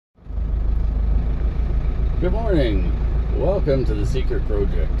Good morning. Welcome to the Secret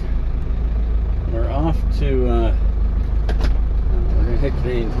Project. We're off to, we're going to hit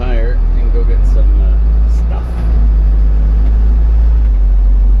Canadian Tire and go get some stuff.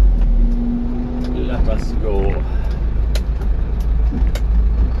 Let us go.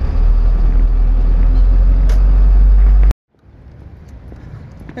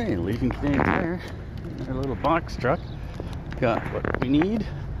 Hey, leaving Canadian Tire in our little box truck. Got what we need.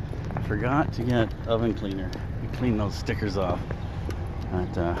 Forgot to get oven cleaner. We clean those stickers off.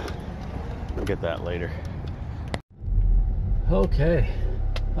 But we'll get that later. Okay,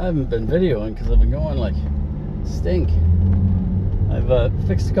 I haven't been videoing because I've been going like stink. I've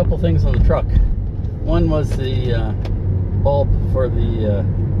fixed a couple things on the truck. One was the bulb for the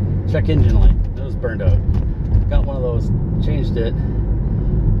check engine light. It was burned out. Got one of those, changed it.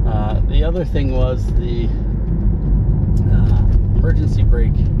 The other thing was the emergency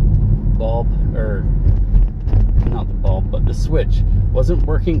brake bulb, or not the bulb, but the switch wasn't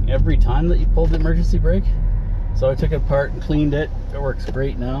working every time that you pulled the emergency brake. So I took it apart and cleaned it. It works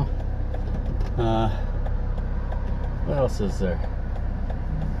great now. What else is there?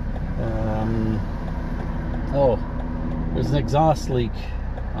 Oh, there's an exhaust leak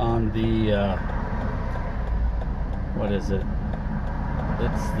on the what is it?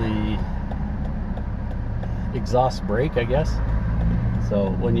 It's the exhaust brake, I guess.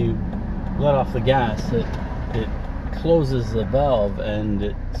 So when you let off the gas, it closes the valve and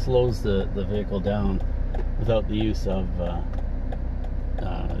it slows the vehicle down without the use of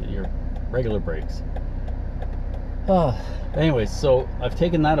your regular brakes. Anyways, so I've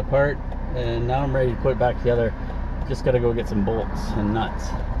taken that apart and now I'm ready to put it back together. Just got to go get some bolts and nuts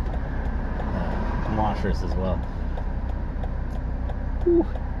and washers as well. Whew,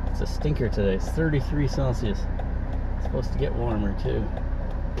 it's a stinker today. It's 33 Celsius. It's supposed to get warmer too.